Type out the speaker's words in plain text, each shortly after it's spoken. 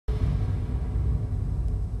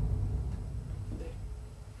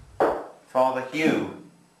Father Hugh,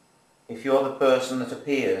 if you're the person that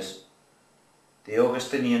appears, the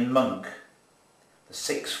Augustinian monk, the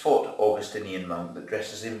 6-foot Augustinian monk that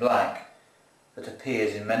dresses in black, that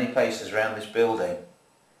appears in many places around this building,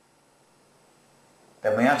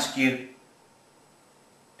 then we ask you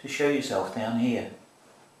to show yourself down here.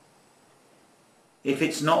 If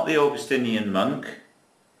it's not the Augustinian monk,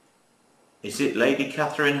 is it Lady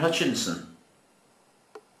Catherine Hutchinson?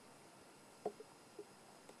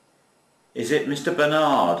 Is it Mr.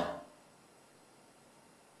 Bernard?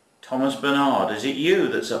 Thomas Bernard, is it you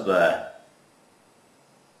that's up there?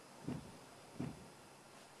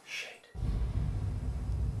 Shit.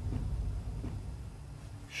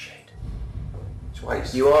 Shit.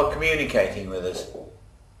 Twice. You are communicating with us.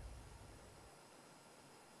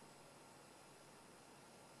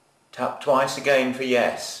 Tap twice again for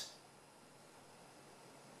yes.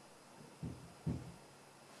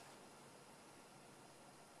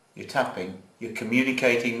 You're tapping, you're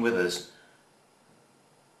communicating with us.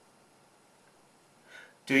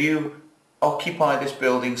 Do you occupy this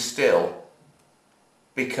building still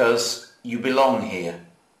because you belong here?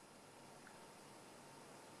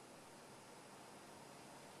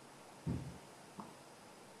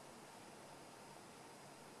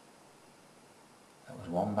 That was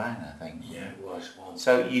one bang, I think. Yeah, it was one.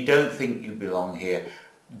 So you don't think you belong here.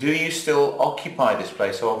 Do you still occupy this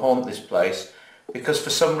place or haunt this place because for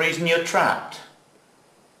some reason you're trapped?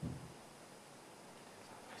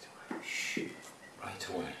 Right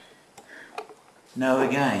away. No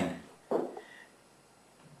again.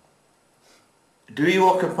 Do you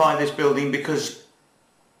occupy this building because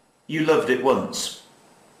you loved it once?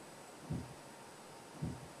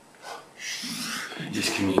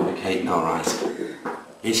 Just communicating, alright.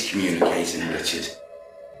 He's communicating, Richard.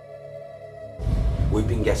 We've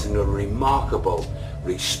been getting a remarkable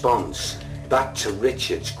response back to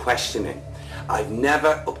Richard's questioning. I've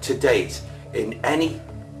never, up to date, in any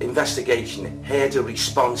investigation, heard a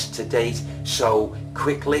response to date so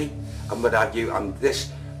quickly and without you. And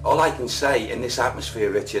this, all I can say in this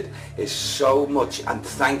atmosphere, Richard, is so much, and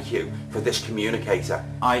thank you for this communicator.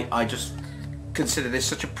 I just consider this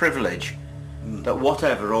such a privilege that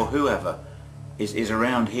whatever or whoever is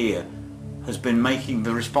around here has been making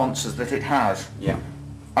the responses that it has. Yeah.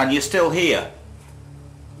 And you're still here.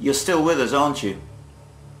 You're still with us, aren't you?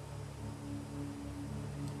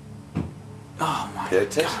 Oh my There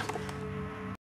it is. God.